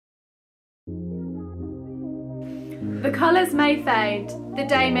The colours may fade, the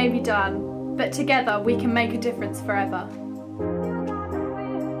day may be done, but together we can make a difference forever.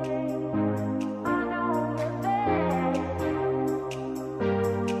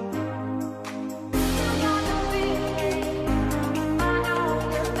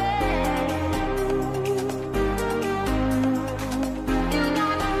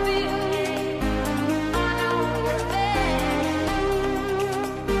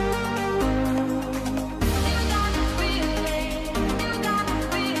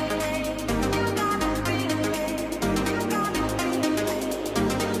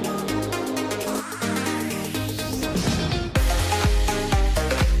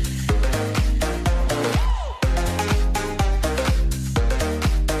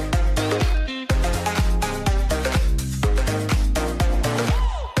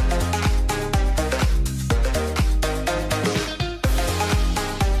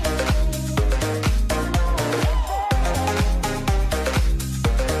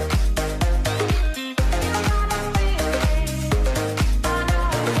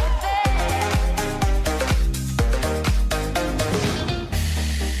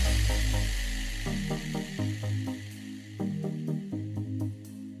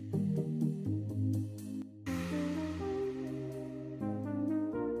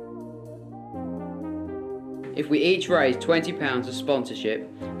 If we each raise £20 of sponsorship,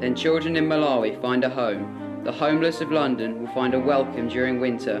 then children in Malawi find a home, the homeless of London will find a welcome during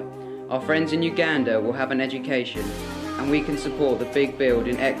winter, our friends in Uganda will have an education, and we can support the big build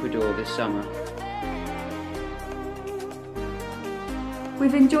in Ecuador this summer.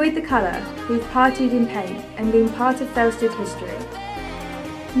 We've enjoyed the colour, we've partied in paint and been part of Felsted history.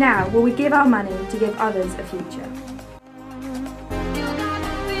 Now will we give our money to give others a future.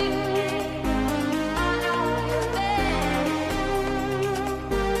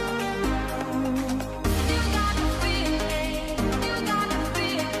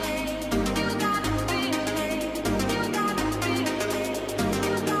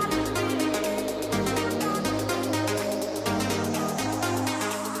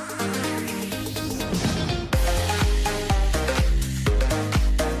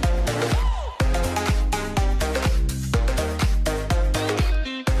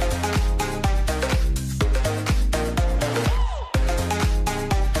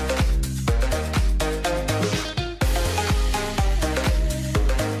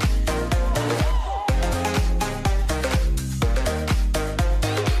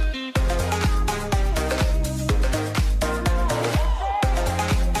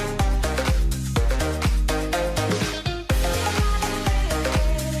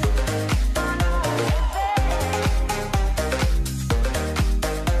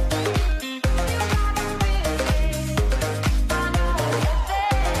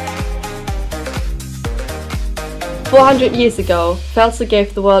 "400 years ago, Felsted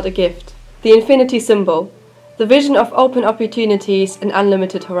gave the world a gift, the infinity symbol, the vision of open opportunities and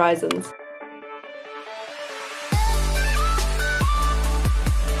unlimited horizons.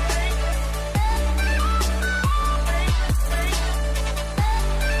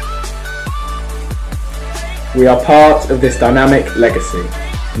 We are part of this dynamic legacy.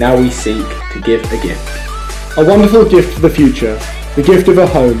 Now we seek to give a gift. A wonderful gift for the future, the gift of a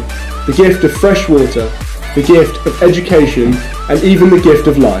home, the gift of fresh water, the gift of education, and even the gift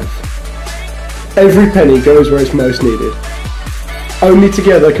of life. Every penny goes where it's most needed. Only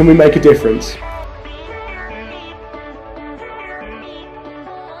together can we make a difference.